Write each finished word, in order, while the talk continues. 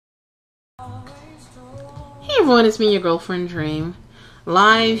Hey everyone, it's me, your girlfriend Dream,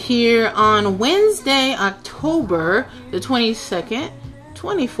 live here on Wednesday, October the 22nd,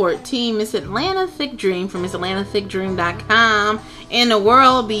 2014. Ms.Atlanta Thick Dream from Ms.AtlantaThickDream.com and the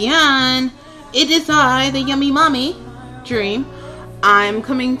world beyond. It is I, the yummy mommy, Dream. I'm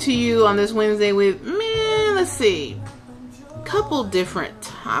coming to you on this Wednesday with, let's see, a couple different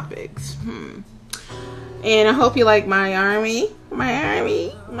topics. And I hope you like my army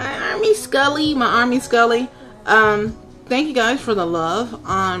Scully. Thank you guys for the love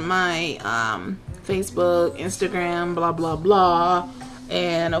on my Facebook, Instagram, blah blah blah,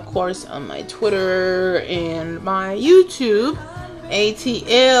 and of course on my Twitter and my YouTube,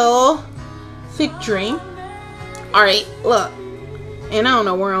 ATL Thick Dream. Alright, look, and I don't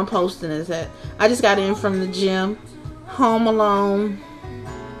know where I'm posting this at. I just got in from the gym, home alone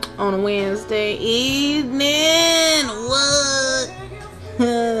on a Wednesday evening. What?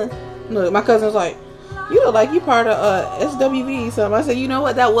 Look, my cousin's like, you look like you part of SWV. So I said, you know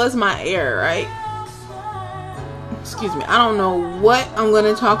what? That was my error, right? Excuse me. I don't know what I'm going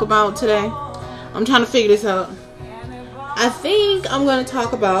to talk about today. I'm trying to figure this out. I think I'm going to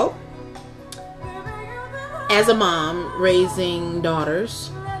talk about, as a mom, raising daughters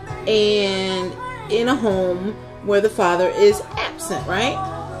and in a home where the father is absent, right?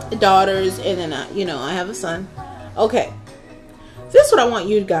 Daughters, and then I have a son. Okay, this is what I want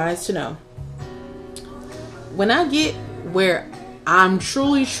you guys to know. When I get where I'm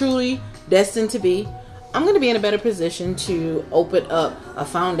truly destined to be, I'm going to be in a better position to open up a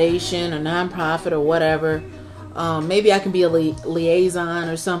foundation, a nonprofit, or whatever. Maybe I can be a liaison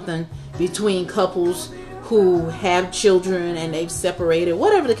or something between couples who have children and they've separated,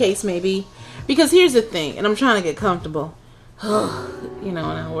 whatever the case may be. Because here's the thing, and I'm trying to get comfortable. And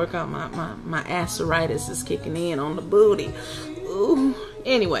I work out my arthritis is kicking in on the booty. Ooh.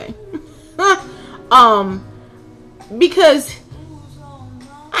 Anyway, because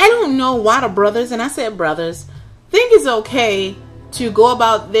I don't know why the brothers, and I said brothers, think it's okay to go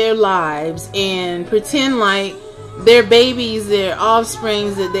about their lives and pretend like their babies, their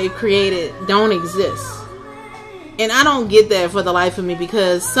offsprings that they've created don't exist. And I don't get that for the life of me,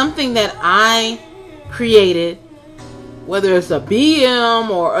 because something that I created, whether it's a BM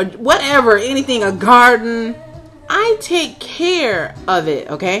or whatever, anything, a garden, I take care of it,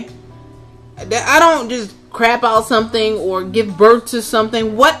 okay? I don't just crap out something or give birth to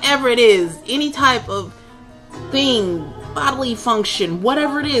something, whatever it is, any type of thing, bodily function,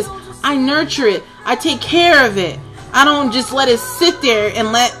 whatever it is, I nurture it. I take care of it. I don't just let it sit there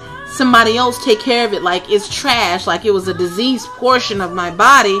and let somebody else take care of it like it's trash, like it was a diseased portion of my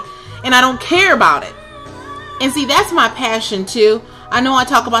body, and I don't care about it. And see, that's my passion too. I know I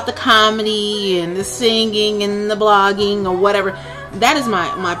talk about the comedy and the singing and the blogging or whatever. That is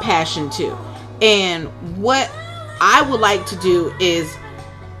my passion too. And what I would like to do is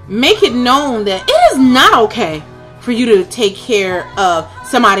make it known that it is not okay for you to take care of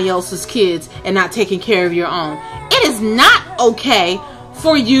somebody else's kids and not taking care of your own. It is not okay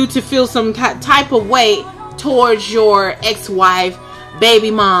for you to feel some type of way towards your ex-wife, baby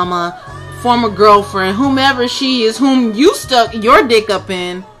mama, former girlfriend, whomever she is, whom you stuck your dick up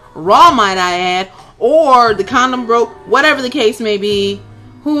in, raw might I add, or the condom broke, whatever the case may be.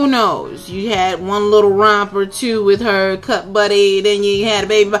 Who knows? You had one little romp or two with her, cut buddy, then you had a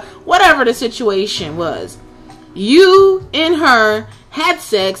baby, whatever the situation was. You and her had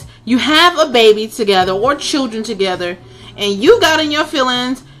sex, you have a baby together or children together, and you got in your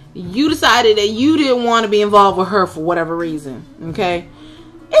feelings, you decided that you didn't want to be involved with her for whatever reason, okay?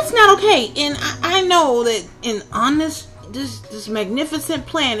 It's not okay. And I know that on this magnificent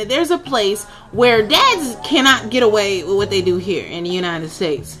planet, there's a place where dads cannot get away with what they do here in the United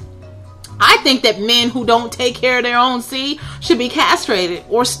States. I think that men who don't take care of their own seed should be castrated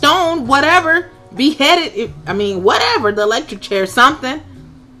or stoned, whatever, beheaded, whatever, the electric chair, something.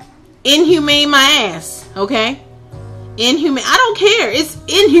 Inhumane my ass, okay? Inhumane. I don't care. It's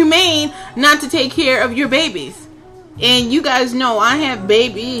inhumane not to take care of your babies. And you guys know I have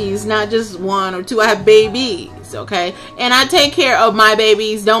babies, not just one or two. I have babies, okay? And I take care of my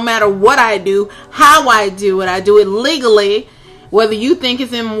babies, no matter what I do, how I do it. I do it legally, whether you think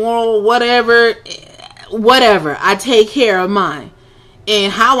it's immoral, whatever. I take care of mine.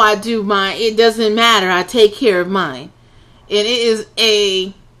 And how I do mine, it doesn't matter. I take care of mine. And it is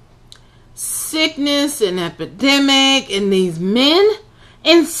a sickness, an epidemic, and these men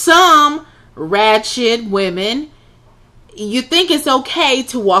and some ratchet women, you think it's okay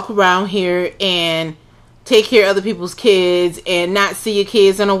to walk around here and take care of other people's kids and not see your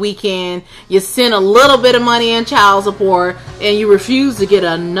kids on a weekend. You send a little bit of money in child support and you refuse to get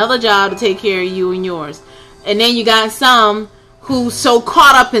another job to take care of you and yours. And then you got some who's so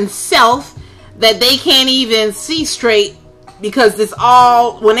caught up in self that they can't even see straight, because it's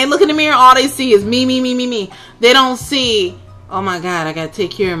all, when they look in the mirror, all they see is me, me, me, me, me. They don't see, oh my God, I gotta take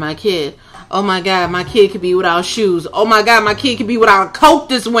care of my kid. Oh my God, my kid could be without shoes. Oh my God, my kid could be without a coat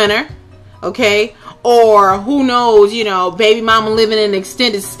this winter. Okay? Or who knows, you know, baby mama living in an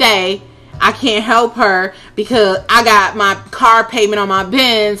extended stay. I can't help her because I got my car payment on my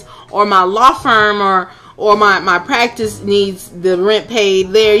Benz, or my law firm, or my practice needs the rent paid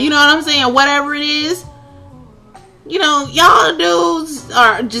there. You know what I'm saying? Whatever it is. You know, y'all dudes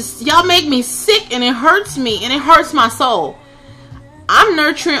are just, y'all make me sick, and it hurts me, and it hurts my soul. I'm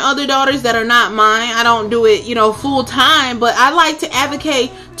nurturing other daughters that are not mine. I don't do it, you know, full time, but I like to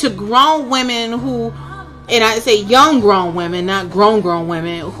advocate to grown women who, and I say young grown women, not grown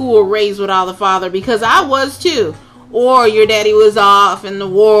women, who were raised without a father, because I was too. Or your daddy was off in the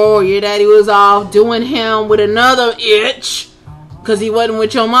war, or your daddy was off doing him with another itch, because he wasn't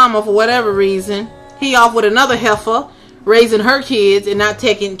with your mama for whatever reason. He off with another heifer, raising her kids and not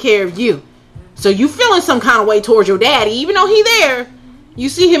taking care of you. So you feeling some kind of way towards your daddy, even though he there. You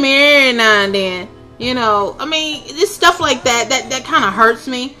see him every now and then. You know, I mean, it's stuff like that kind of hurts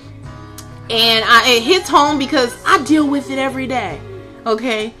me. And it hits home because I deal with it every day.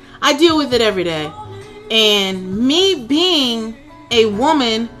 Okay? I deal with it every day. And me being a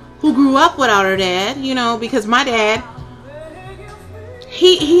woman who grew up without her dad, you know, because my dad,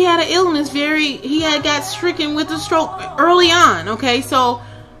 he had an illness, he had got stricken with a stroke early on, okay? So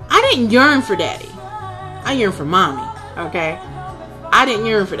I didn't yearn for daddy. I yearned for mommy, okay? I didn't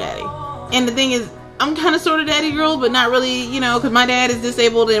yearn for daddy. And the thing is, I'm kind of sort of daddy girl, but not really, you know, because my dad is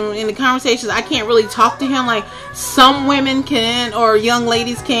disabled, and in the conversations, I can't really talk to him like some women can, or young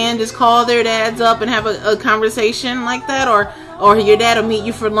ladies can just call their dads up and have a conversation like that, or your dad will meet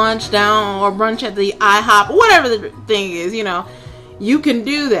you for lunch down or brunch at the IHOP, whatever the thing is, you know. You can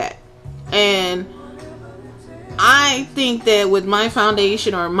do that. And I think that with my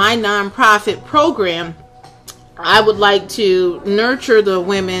foundation or my nonprofit program, I would like to nurture the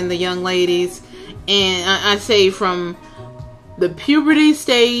women, the young ladies, and I say from the puberty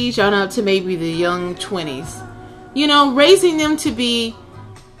stage on up to maybe the young 20s. You know, raising them to be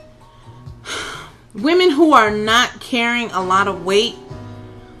women who are not carrying a lot of weight.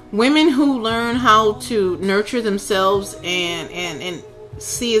 Women who learn how to nurture themselves and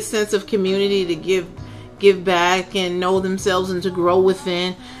see a sense of community to give back and know themselves and to grow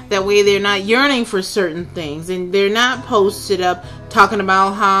within. That way they're not yearning for certain things, and they're not posted up talking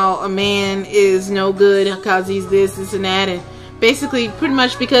about how a man is no good because he's this and that, and basically pretty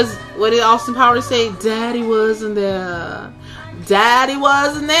much because what did Austin Powers say? Daddy wasn't there. Daddy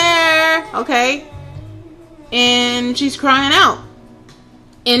wasn't there. Okay? And she's crying out.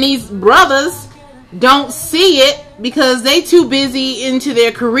 And these brothers don't see it because they too busy into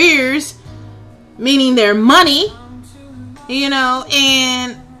their careers, meaning their money, you know,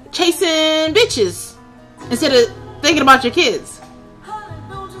 and chasing bitches instead of thinking about your kids.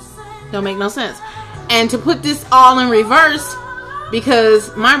 Don't make no sense. And to put this all in reverse,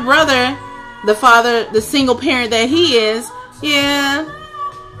 because my brother, the father, the single parent that he is, yeah,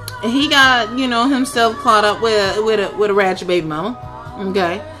 he got, you know, himself caught up with a ratchet baby mama.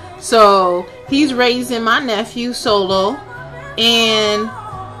 Okay, so he's raising my nephew solo, and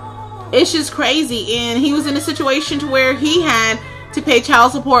it's just crazy. And he was in a situation to where he had to pay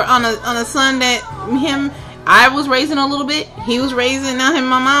child support on a son that I was raising a little bit. He was raising, now him and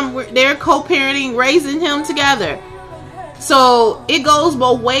my mom, they're co-parenting, raising him together. So it goes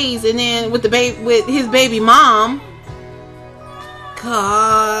both ways. And then with his baby mom,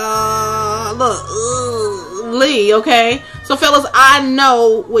 Lee, okay? So fellas, I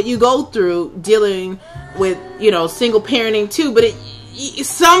know what you go through dealing with, you know, single parenting too, but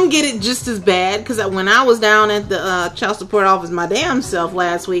some get it just as bad, because when I was down at the child support office my damn self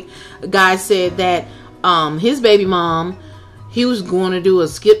last week, a guy said that his baby mom, he was going to do a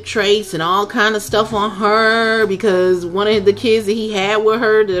skip trace and all kind of stuff on her because one of the kids that he had with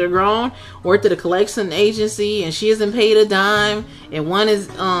her that are grown worked at a collection agency and she hasn't paid a dime, and one is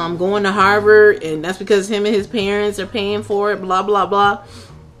going to Harvard, and that's because him and his parents are paying for it, blah blah blah.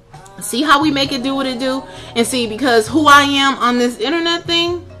 See how we make it do what it do? And see, because who I am on this internet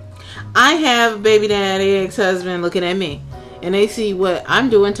thing, I have baby daddy, ex-husband looking at me, and they see what I'm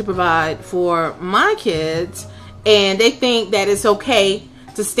doing to provide for my kids, and they think that it's okay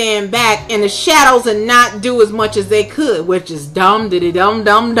to stand back in the shadows and not do as much as they could, which is dumb diddy dumb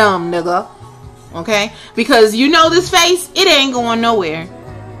dumb dumb, nigga. Okay? Because you know this face, it ain't going nowhere.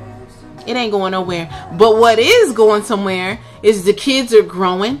 It ain't going nowhere. But what is going somewhere is the kids are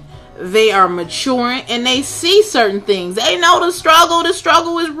growing. they are maturing and they see certain things. They know the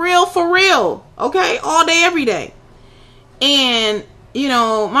struggle is real for real. Okay? All day, every day. And, you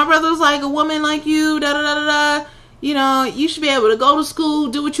know, my brother was like, a woman like you, da da da da da, you know, you should be able to go to school,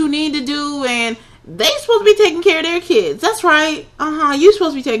 do what you need to do, and they supposed to be taking care of their kids. That's right. You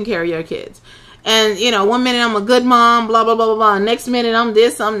supposed to be taking care of your kids. And, you know, one minute I'm a good mom, blah, blah, blah, blah, blah. Next minute I'm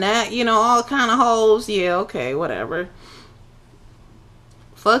this, I'm that, you know, all kind of hoes. Yeah, okay, whatever.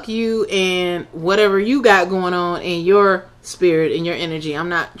 Fuck you and whatever you got going on in your spirit and your energy. I'm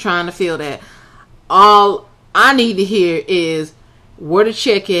not trying to feel that. All I need to hear is where to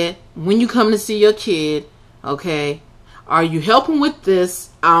check it when you come to see your kid. Okay, are you helping with this?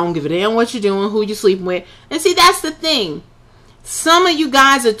 I don't give a damn what you're doing, who you sleeping with. And see, that's the thing. Some of you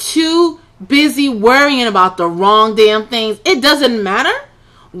guys are too busy worrying about the wrong damn things. It doesn't matter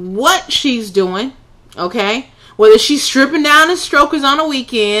what she's doing. Okay, whether she's stripping down and strokers on a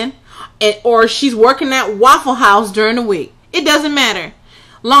weekend, or she's working at Waffle House during the week. It doesn't matter.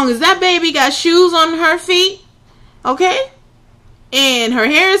 Long as that baby got shoes on her feet, okay, and her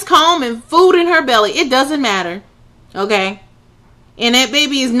hair is combed and food in her belly, it doesn't matter, okay? And that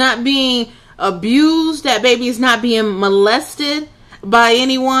baby is not being abused, that baby is not being molested by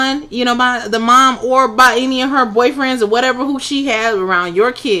anyone, you know, by the mom or by any of her boyfriends or whatever who she has around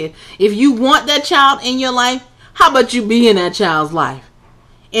your kid. If you want that child in your life, how about you be in that child's life?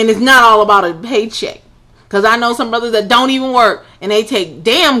 And it's not all about a paycheck. Because I know some brothers that don't even work and they take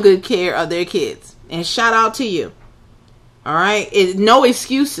damn good care of their kids. And shout out to you. All right, no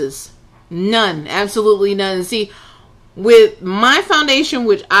excuses, none, absolutely none. See, with my foundation,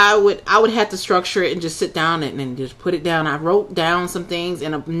 which I would have to structure it and just sit down and just put it down. I wrote down some things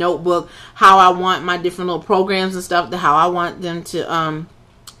in a notebook, how I want my different little programs and stuff, how I want them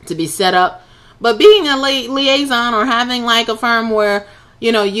to be set up. But being a liaison or having like a firm where,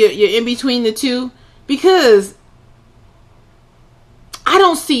 you know, you're in between the two, because I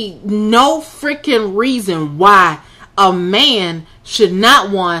don't see no freaking reason why a man should not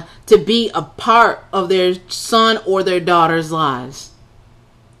want to be a part of their son or their daughter's lives.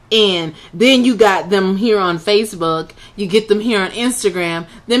 And then you got them here on Facebook, you get them here on Instagram,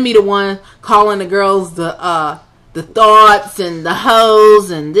 then be the one calling the girls the thoughts and the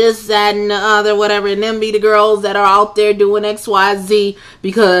hoes and this, that, and the other, whatever, and then be the girls that are out there doing XYZ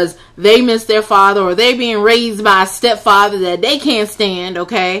because they miss their father or they being raised by a stepfather that they can't stand,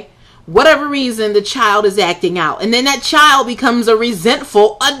 okay? Whatever reason, the child is acting out. And then that child becomes a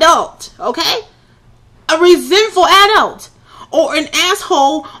resentful adult, okay? A resentful adult. Or an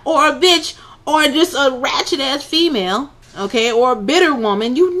asshole, or a bitch, or just a ratchet-ass female, okay? Or a bitter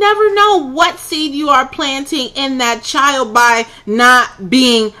woman. You never know what seed you are planting in that child by not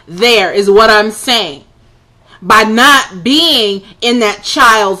being there, is what I'm saying. By not being in that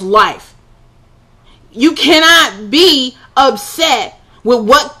child's life. You cannot be upset with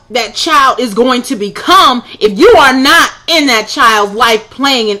what that child is going to become if you are not in that child's life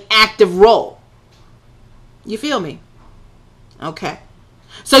playing an active role. You feel me? Okay.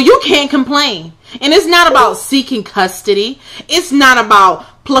 So you can't complain. And it's not about seeking custody. It's not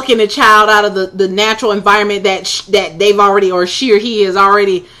about plucking a child out of the natural environment that they've already, or she or he has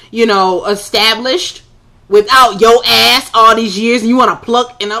already, you know, established without your ass all these years, and you want to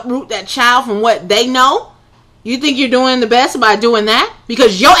pluck and uproot that child from what they know. You think you're doing the best by doing that?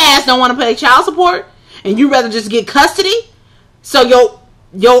 Because your ass don't want to pay child support and you rather just get custody? So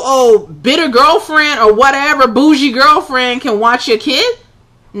your old bitter girlfriend or whatever bougie girlfriend can watch your kid?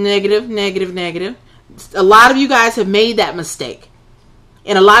 Negative, negative, negative. A lot of you guys have made that mistake.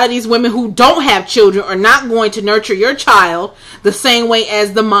 And a lot of these women who don't have children are not going to nurture your child the same way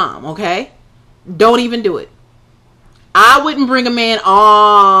as the mom, okay? Don't even do it. I wouldn't bring a man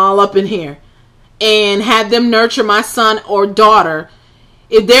all up in here and have them nurture my son or daughter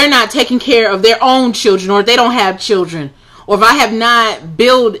if they're not taking care of their own children, or if they don't have children, or if I have not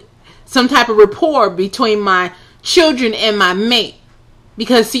built some type of rapport between my children and my mate.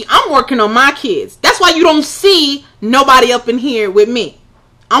 Because see, I'm working on my kids. That's why you don't see nobody up in here with me.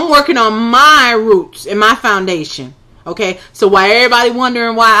 I'm working on my roots and my foundation. Okay, so why everybody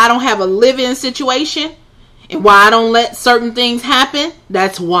wondering why I don't have a live-in situation and why I don't let certain things happen,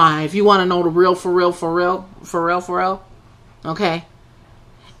 that's why. If you want to know the real, for real. Okay.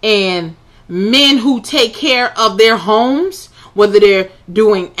 And men who take care of their homes, whether they're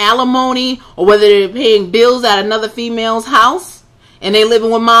doing alimony or whether they're paying bills at another female's house and they living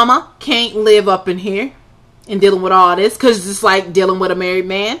with mama, can't live up in here and dealing with all this, because it's like dealing with a married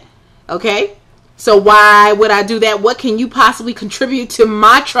man. Okay. So why would I do that? What can you possibly contribute to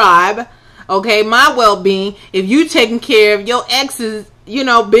my tribe? Okay, my well-being, if you taking care of your ex's,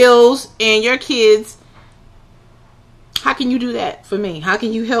 bills and your kids, how can you do that for me? How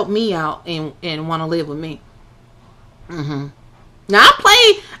can you help me out and want to live with me? Now,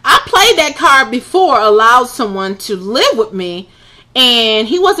 I played that card before, allowed someone to live with me, and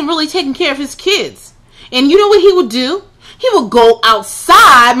he wasn't really taking care of his kids. And you know what he would do? He would go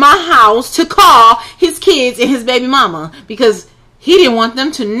outside my house to call his kids and his baby mama because he didn't want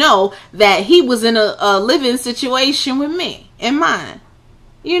them to know that he was in a living situation with me and mine.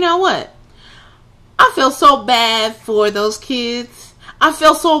 You know what? I feel so bad for those kids. I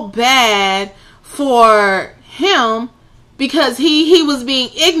feel so bad for him because he was being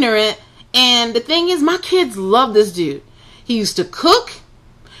ignorant. And the thing is, my kids love this dude. He used to cook.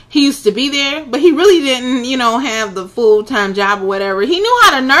 He used to be there, but he really didn't, have the full-time job or whatever. He knew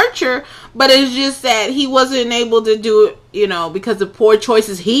how to nurture, but it's just that he wasn't able to do it, because of poor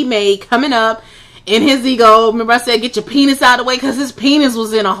choices he made coming up in his ego. Remember I said, get your penis out of the way, because his penis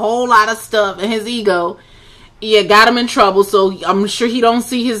was in a whole lot of stuff, and his ego, got him in trouble. So I'm sure he don't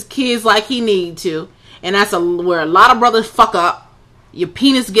see his kids like he need to. And that's where a lot of brothers fuck up. Your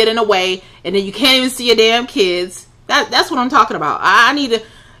penis get in the way, and then you can't even see your damn kids. That's what I'm talking about. I need to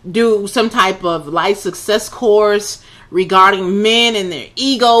do some type of life success course regarding men and their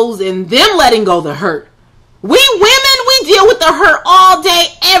egos and them letting go the hurt. We women, we deal with the hurt all day,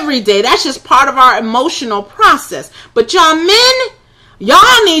 every day. That's just part of our emotional process. But y'all men,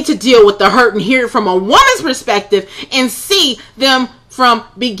 y'all need to deal with the hurt and hear it from a woman's perspective and see them from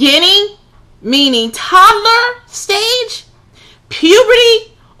beginning, meaning toddler stage,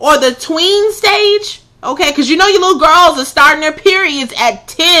 puberty, or the tween stage. Okay, because your little girls are starting their periods at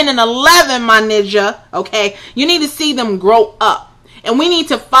 10 and 11, my ninja. Okay, you need to see them grow up. And we need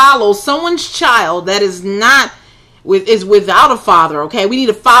to follow someone's child that is without a father. Okay, we need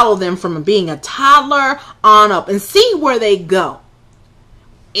to follow them from being a toddler on up and see where they go.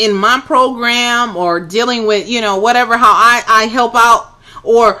 In my program or dealing with, whatever, how I help out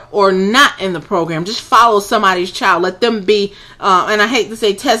or not in the program, just follow somebody's child. Let them be, and I hate to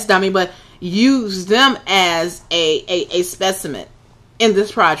say test dummy, but use them as a specimen in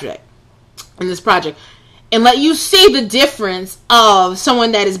this project. And let you see the difference of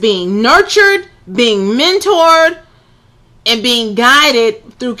someone that is being nurtured, being mentored, and being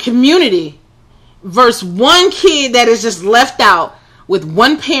guided through community versus one kid that is just left out with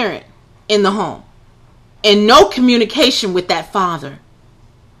one parent in the home and no communication with that father.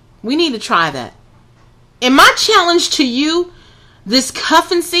 We need to try that. And my challenge to you this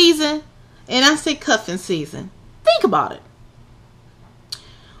cuffing season, and I say cuffing season, think about it.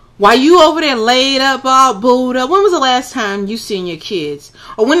 While you over there laid up, all booed up, when was the last time you seen your kids?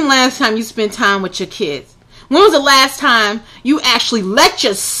 Or when the last time you spent time with your kids? When was the last time you actually let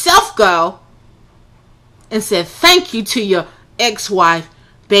yourself go and said thank you to your ex-wife,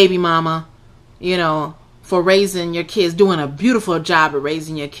 baby mama, for raising your kids, doing a beautiful job at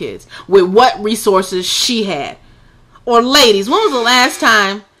raising your kids with what resources she had? Or ladies, when was the last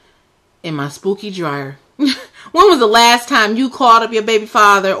time, in my spooky dryer, when was the last time you called up your baby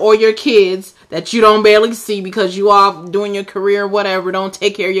father or your kids that you don't barely see because you all doing your career or whatever, don't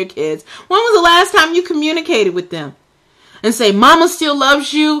take care of your kids? When was the last time you communicated with them and say, mama still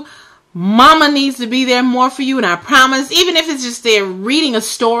loves you, mama needs to be there more for you, and I promise, even if it's just there reading a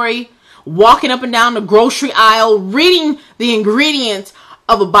story, walking up and down the grocery aisle, reading the ingredients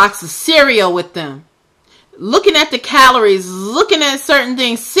of a box of cereal with them, looking at the calories, looking at certain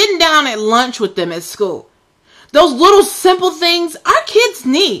things, sitting down at lunch with them at school. Those little simple things our kids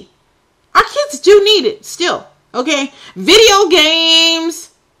need. Our kids do need it still, okay? Video games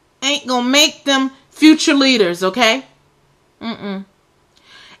ain't gonna make them future leaders, okay? And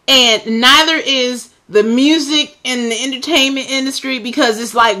neither is the music and the entertainment industry, because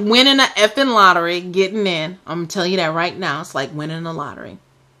it's like winning an effing lottery, getting in. I'm telling you that right now. It's like winning a lottery.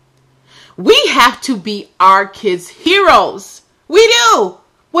 We have to be our kids' heroes. We do.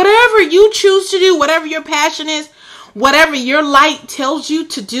 Whatever you choose to do, whatever your passion is, whatever your light tells you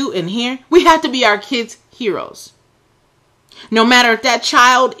to do in here, we have to be our kids' heroes. No matter if that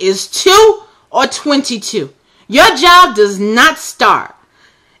child is 2 or 22. Your job does not start.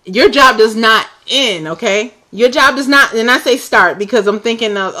 Your job does not end, okay? Your job does not, and I say start because I'm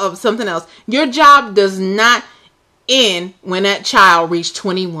thinking of something else. Your job does not end when that child reaches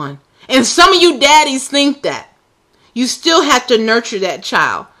 21. And some of you daddies think that. You still have to nurture that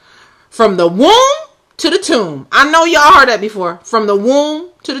child from the womb to the tomb. I know y'all heard that before. From the womb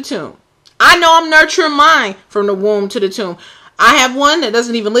to the tomb. I know I'm nurturing mine from the womb to the tomb. I have one that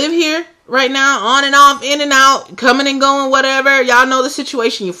doesn't even live here right now, on and off, in and out, coming and going, whatever. Y'all know the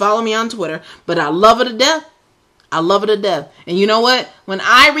situation. You follow me on Twitter. But I love her to death. I love her to death. And you know what? When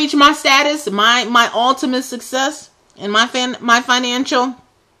I reach my status, my ultimate success and my financial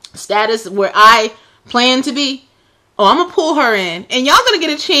status where I plan to be, oh, I'm going to pull her in. And y'all going to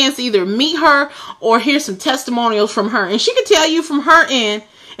get a chance to either meet her or hear some testimonials from her. And she can tell you from her end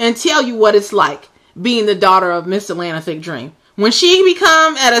and tell you what it's like being the daughter of Ms.Atlanta Thick Dream. When she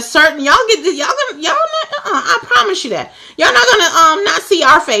become at a certain, I promise you that. Y'all not gonna not see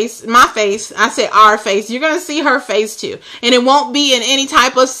our face, my face. I said our face. You're gonna see her face too. And it won't be in any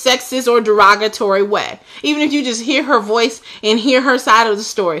type of sexist or derogatory way. Even if you just hear her voice and hear her side of the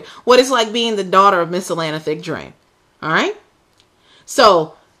story. What it's like being the daughter of Ms.Atlanta Thick Dream. Alright?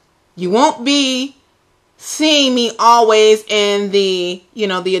 So you won't be seeing me always in the,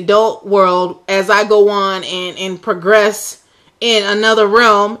 the adult world as I go on and progress in another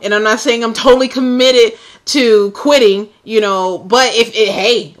realm. And I'm not saying I'm totally committed to quitting, but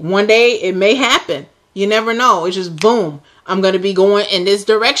hey, one day it may happen. You never know. It's just boom. I'm going to be going in this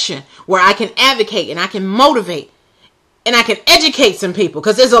direction where I can advocate and I can motivate and I can educate some people,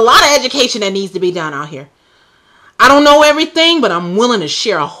 because there's a lot of education that needs to be done out here. I don't know everything, but I'm willing to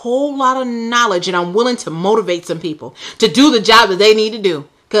share a whole lot of knowledge, and I'm willing to motivate some people to do the job that they need to do.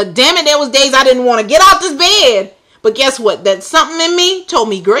 Because damn it, there was days I didn't want to get out this bed. But guess what? That something in me told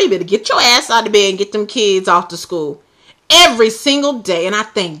me, girl, you better get your ass out of bed and get them kids off to school every single day. And I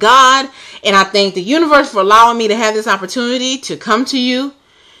thank God and I thank the universe for allowing me to have this opportunity to come to you.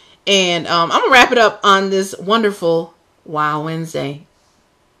 And I'm going to wrap it up on this wonderful Wow Wednesday.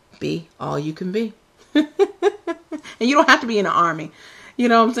 Be all you can be. And you don't have to be in the army. You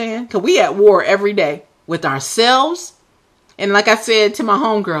know what I'm saying? Because we at war every day with ourselves. And like I said to my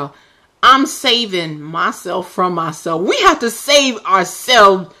homegirl, I'm saving myself from myself. We have to save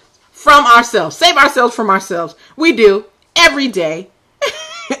ourselves from ourselves. Save ourselves from ourselves. We do. Every day.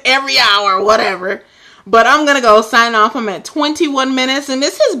 Every hour. Whatever. But I'm going to go sign off. I'm at 21 minutes. And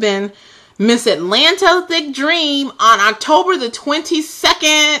this has been Ms.Atlanta Thick Dream on October the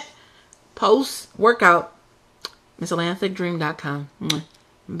 22nd. Post workout. MsAtlantaThickDream.com.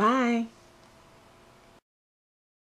 Bye.